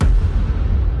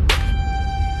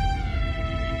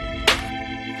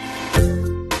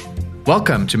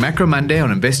Welcome to Macro Monday on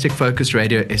Investec Focus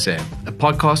Radio SA, a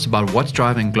podcast about what's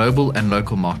driving global and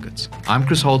local markets. I'm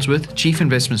Chris Holdsworth, Chief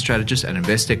Investment Strategist at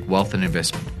Investec Wealth and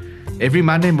Investment. Every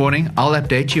Monday morning, I'll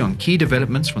update you on key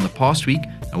developments from the past week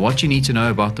and what you need to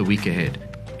know about the week ahead.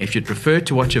 If you'd prefer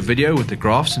to watch a video with the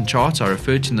graphs and charts I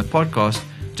referred to in the podcast,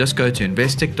 just go to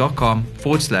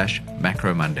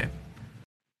investec.com/Macro Monday.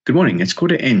 Good morning. It's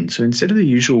quarter end. So instead of the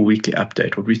usual weekly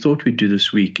update, what we thought we'd do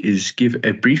this week is give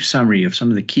a brief summary of some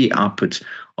of the key outputs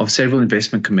of several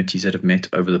investment committees that have met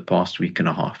over the past week and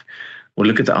a half. We'll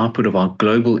look at the output of our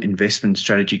Global Investment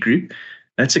Strategy Group.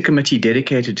 That's a committee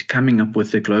dedicated to coming up with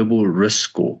the global risk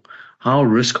score. How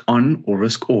risk on or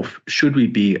risk off should we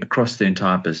be across the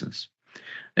entire business?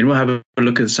 Then we'll have a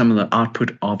look at some of the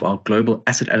output of our Global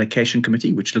Asset Allocation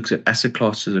Committee, which looks at asset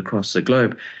classes across the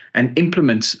globe and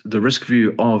implements the risk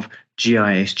view of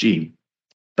GISG,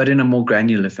 but in a more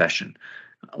granular fashion.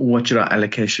 What should our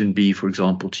allocation be, for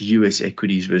example, to US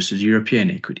equities versus European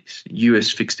equities, US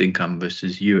fixed income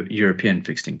versus European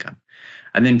fixed income?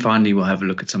 And then finally, we'll have a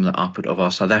look at some of the output of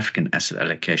our South African Asset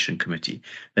Allocation Committee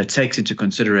that takes into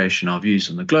consideration our views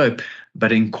on the globe,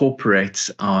 but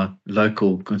incorporates our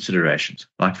local considerations.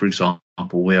 Like, for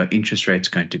example, where are interest rates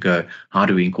going to go? How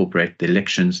do we incorporate the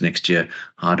elections next year?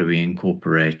 How do we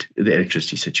incorporate the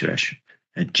electricity situation?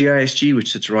 And GISG,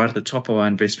 which sits right at the top of our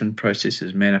investment process,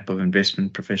 is made up of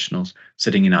investment professionals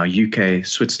sitting in our UK,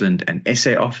 Switzerland, and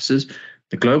SA offices.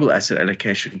 The Global Asset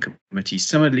Allocation Committee,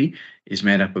 similarly, is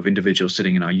made up of individuals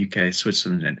sitting in our UK,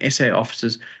 Switzerland, and SA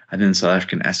offices, and then the South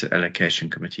African Asset Allocation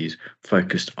Committee is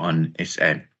focused on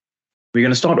SA. We're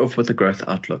going to start off with the growth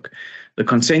outlook. The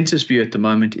consensus view at the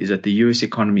moment is that the US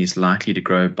economy is likely to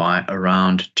grow by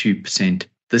around 2%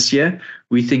 this year.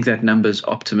 We think that number is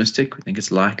optimistic. We think it's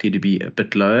likely to be a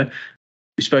bit lower.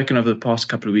 We've spoken over the past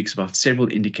couple of weeks about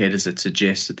several indicators that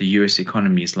suggest that the US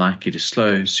economy is likely to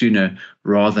slow sooner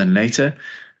rather than later.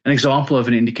 An example of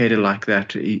an indicator like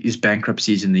that is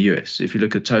bankruptcies in the US. If you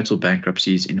look at total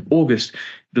bankruptcies in August,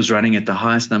 it was running at the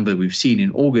highest number we've seen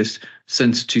in August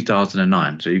since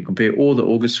 2009. So you compare all the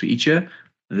Augusts for each year,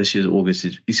 this year's August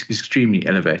is extremely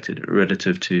elevated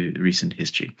relative to recent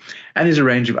history. And there's a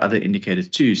range of other indicators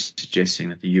too, suggesting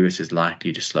that the US is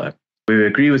likely to slow. Where we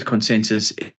agree with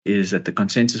consensus is that the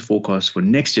consensus forecast for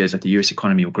next year is that the US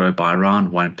economy will grow by around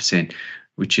 1%,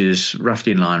 which is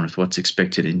roughly in line with what's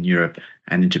expected in Europe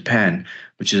and in Japan,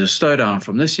 which is a slowdown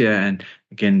from this year. And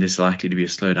again, there's likely to be a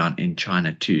slowdown in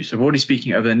China too. So broadly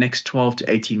speaking, over the next 12 to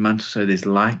 18 months or so, there's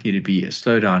likely to be a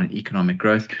slowdown in economic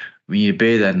growth. We need to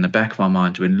bear that in the back of our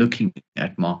minds when looking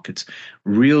at markets.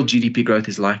 Real GDP growth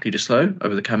is likely to slow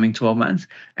over the coming 12 months,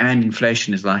 and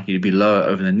inflation is likely to be lower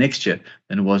over the next year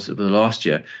than it was over the last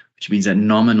year, which means that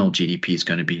nominal GDP is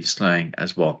going to be slowing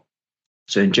as well.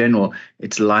 So in general,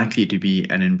 it's likely to be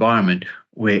an environment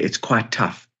where it's quite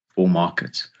tough for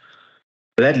markets.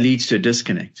 That leads to a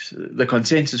disconnect. The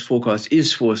consensus forecast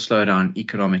is for a slowdown in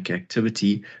economic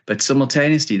activity, but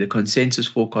simultaneously, the consensus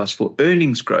forecast for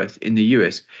earnings growth in the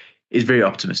US is very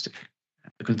optimistic.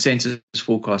 The consensus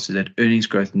forecast is that earnings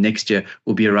growth next year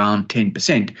will be around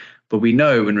 10%, but we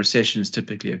know when recessions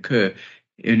typically occur,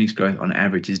 earnings growth on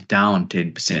average is down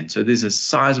 10%. So there's a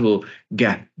sizable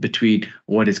gap between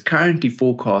what is currently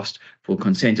forecast for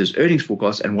consensus earnings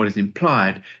forecast and what is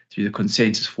implied through the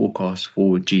consensus forecast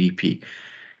for GDP.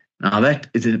 Now that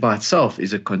by itself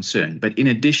is a concern, but in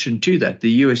addition to that,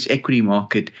 the US equity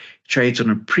market trades on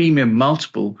a premium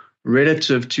multiple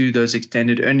relative to those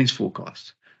extended earnings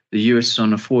forecasts. The US is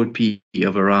on a forward PE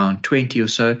of around 20 or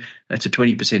so. That's a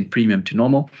 20% premium to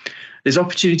normal. There's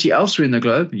opportunity elsewhere in the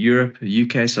globe. Europe,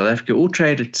 UK, South Africa all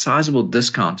trade at sizable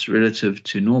discounts relative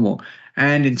to normal.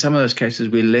 And in some of those cases,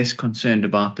 we're less concerned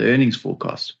about the earnings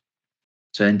forecast.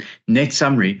 So in net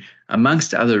summary,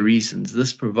 amongst other reasons,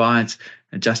 this provides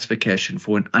a justification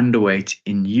for an underweight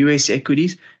in US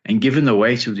equities. And given the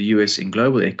weight of the US in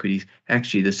global equities,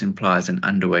 actually this implies an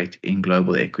underweight in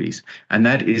global equities. And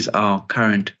that is our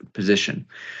current position.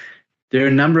 There are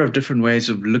a number of different ways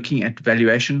of looking at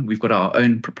valuation. We've got our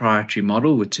own proprietary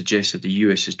model, which suggests that the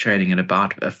US is trading at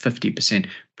about a 50%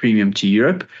 premium to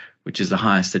Europe, which is the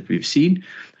highest that we've seen.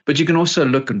 But you can also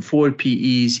look at forward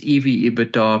PEs,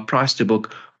 EV/EBITDA, price to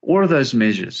book. All of those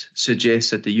measures suggest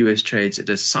that the US trades at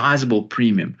a sizable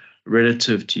premium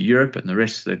relative to Europe and the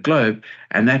rest of the globe,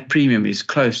 and that premium is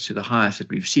close to the highest that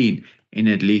we've seen in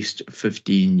at least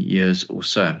 15 years or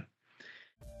so.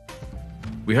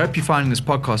 We hope you're finding this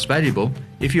podcast valuable.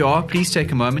 If you are, please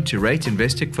take a moment to rate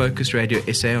Investec Focus Radio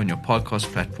SA on your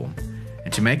podcast platform.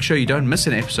 And to make sure you don't miss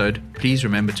an episode, please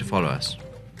remember to follow us.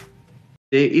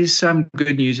 There is some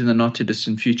good news in the not too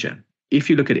distant future. If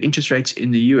you look at interest rates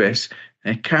in the US,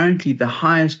 and currently the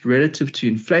highest relative to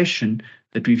inflation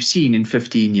that we've seen in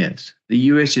 15 years. The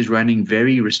US is running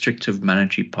very restrictive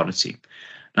monetary policy.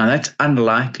 Now, that's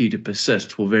unlikely to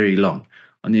persist for very long.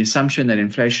 On the assumption that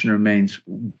inflation remains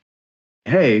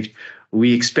behaved,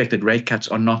 we expect that rate cuts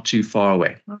are not too far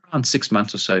away, around 6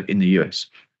 months or so in the US.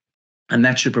 And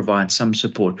that should provide some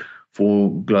support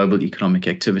for global economic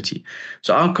activity.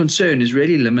 So our concern is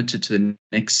really limited to the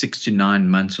next 6 to 9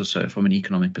 months or so from an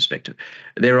economic perspective.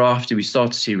 Thereafter, we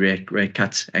start to see rate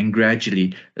cuts, and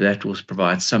gradually that will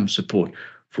provide some support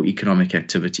for economic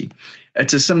activity.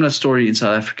 It's a similar story in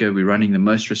South Africa. We're running the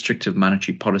most restrictive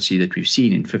monetary policy that we've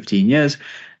seen in 15 years.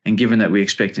 And given that we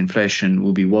expect inflation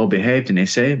will be well behaved in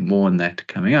SA, more on that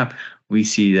coming up, we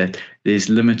see that there's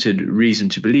limited reason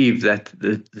to believe that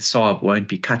the SARB won't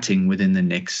be cutting within the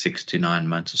next 6 to 9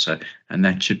 months or so, and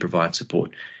that should provide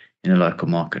support in the local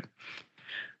market.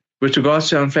 With regards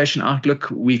to our inflation outlook,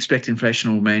 we expect inflation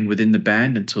will remain within the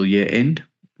band until year end,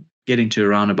 getting to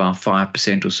around about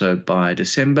 5% or so by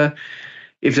December.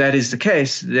 If that is the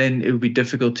case, then it will be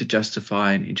difficult to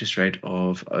justify an interest rate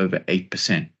of over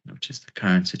 8%, which is the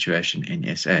current situation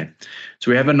in SA.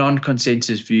 So we have a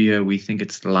non-consensus view here. We think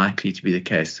it's likely to be the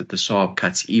case that the SARB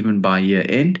cuts even by year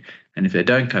end. And if they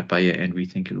don't cut by year end, we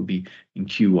think it will be in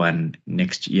Q1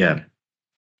 next year.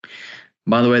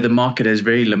 By the way, the market has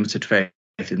very limited faith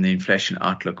in the inflation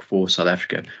outlook for South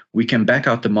Africa. We can back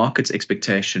out the market's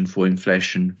expectation for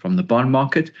inflation from the bond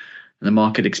market. The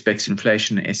market expects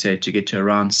inflation in SA to get to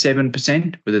around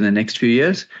 7% within the next few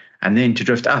years, and then to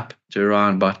drift up to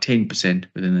around about 10%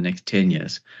 within the next 10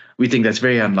 years. We think that's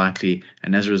very unlikely,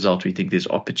 and as a result, we think there's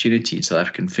opportunity in South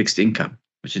African fixed income,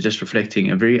 which is just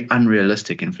reflecting a very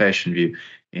unrealistic inflation view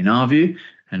in our view,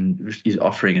 and is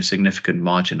offering a significant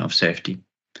margin of safety.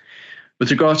 With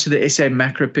regards to the SA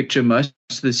macro picture, most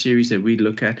of the series that we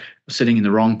look at are sitting in the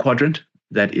wrong quadrant.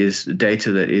 That is data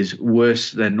that is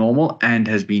worse than normal and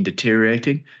has been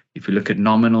deteriorating. If you look at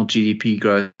nominal GDP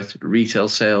growth, retail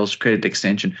sales, credit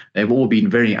extension, they've all been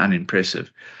very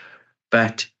unimpressive.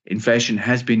 But inflation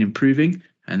has been improving,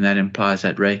 and that implies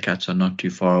that rate cuts are not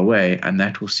too far away, and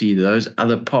that will see those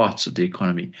other parts of the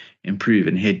economy improve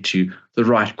and head to the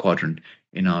right quadrant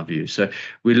in our view. So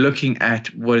we're looking at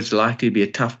what is likely to be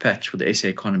a tough patch for the SA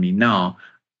economy now,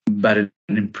 but an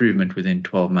improvement within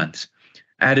 12 months.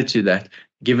 Added to that,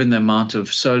 given the amount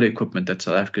of solar equipment that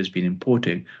South Africa has been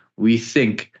importing, we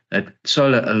think that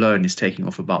solar alone is taking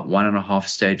off about 1.5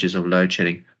 stages of load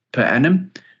shedding per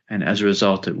annum. And as a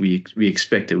result, that we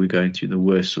expect that we're going through the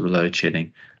worst of load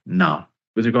shedding now.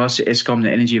 With regards to Eskom,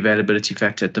 the energy availability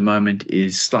factor at the moment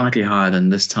is slightly higher than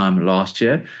this time last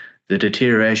year. The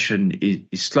deterioration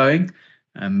is slowing,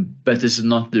 but this is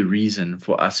not the reason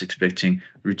for us expecting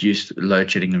reduced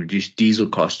load shedding and reduced diesel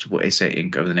costs for SA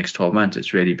Inc. over the next 12 months.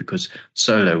 It's really because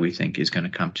solar, we think, is going to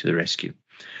come to the rescue.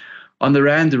 On the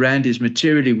Rand is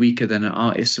materially weaker than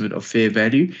our estimate of fair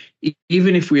value.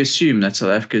 Even if we assume that South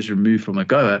Africa is removed from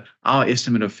AGOA, our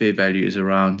estimate of fair value is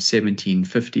around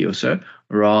 17.50 or so,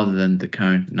 rather than the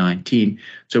current 19.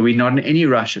 So we're not in any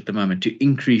rush at the moment to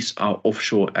increase our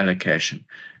offshore allocation,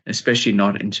 especially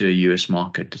not into a US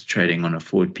market that's trading on a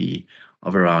forward PE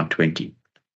of around 20.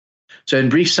 So in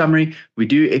brief summary, we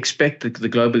do expect that the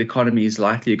global economy is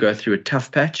likely to go through a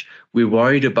tough patch. We're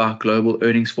worried about global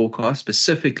earnings forecasts,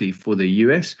 specifically for the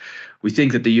US. We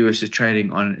think that the US is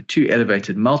trading on a too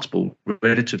elevated multiple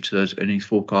relative to those earnings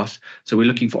forecasts. So we're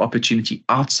looking for opportunity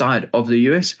outside of the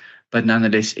US, but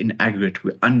nonetheless, in aggregate,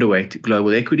 we're underweight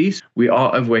global equities. We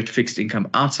are overweight fixed income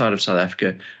outside of South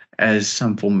Africa as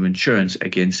some form of insurance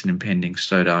against an impending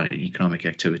slowdown in economic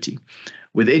activity.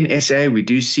 Within SA, we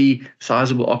do see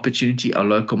sizable opportunity. Our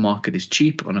local market is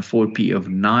cheap on a forward PE of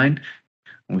 9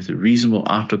 with a reasonable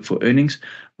outlook for earnings,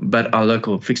 but our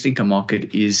local fixed income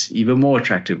market is even more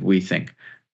attractive, we think,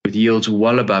 with yields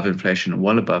well above inflation,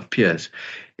 well above peers.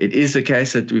 It is the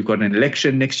case that we've got an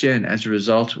election next year, and as a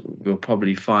result, we'll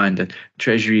probably find that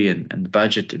Treasury and the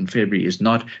budget in February is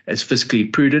not as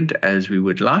fiscally prudent as we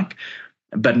would like.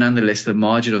 But nonetheless, the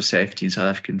margin of safety in South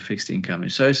African fixed income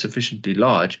is so sufficiently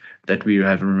large that we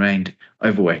have remained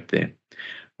overweight there.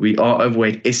 We are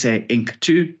overweight SA Inc.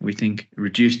 too. We think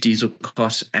reduced diesel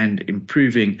costs and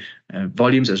improving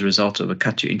volumes as a result of a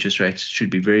cut to interest rates should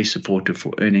be very supportive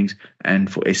for earnings and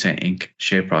for SA Inc.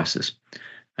 share prices.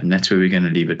 And that's where we're going to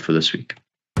leave it for this week.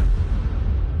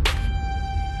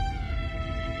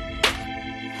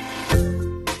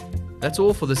 That's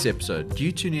all for this episode.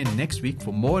 Do tune in next week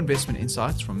for more investment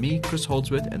insights from me, Chris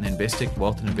Holdsworth, and the Investec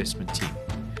Wealth and Investment team.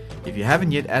 If you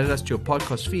haven't yet added us to your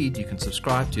podcast feed, you can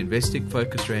subscribe to Investec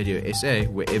Focus Radio SA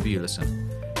wherever you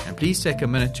listen. And Please take a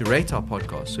minute to rate our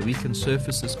podcast so we can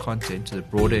surface this content to the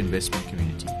broader investment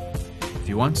community. If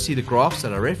you want to see the graphs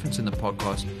that are referenced in the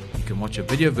podcast, you can watch a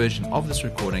video version of this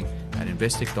recording at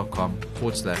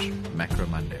investec.com/Macro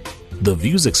Monday. The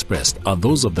views expressed are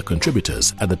those of the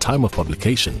contributors at the time of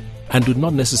publication and do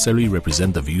not necessarily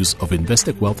represent the views of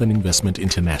Investec Wealth and Investment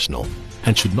International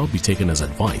and should not be taken as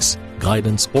advice,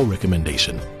 guidance, or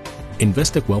recommendation.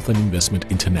 Investec Wealth and Investment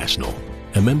International,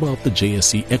 a member of the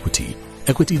JSE Equity,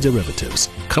 Equity Derivatives,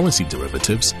 Currency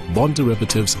Derivatives, Bond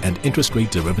Derivatives, and Interest Rate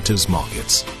Derivatives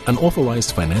markets, an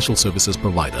authorized financial services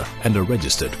provider and a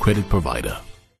registered credit provider.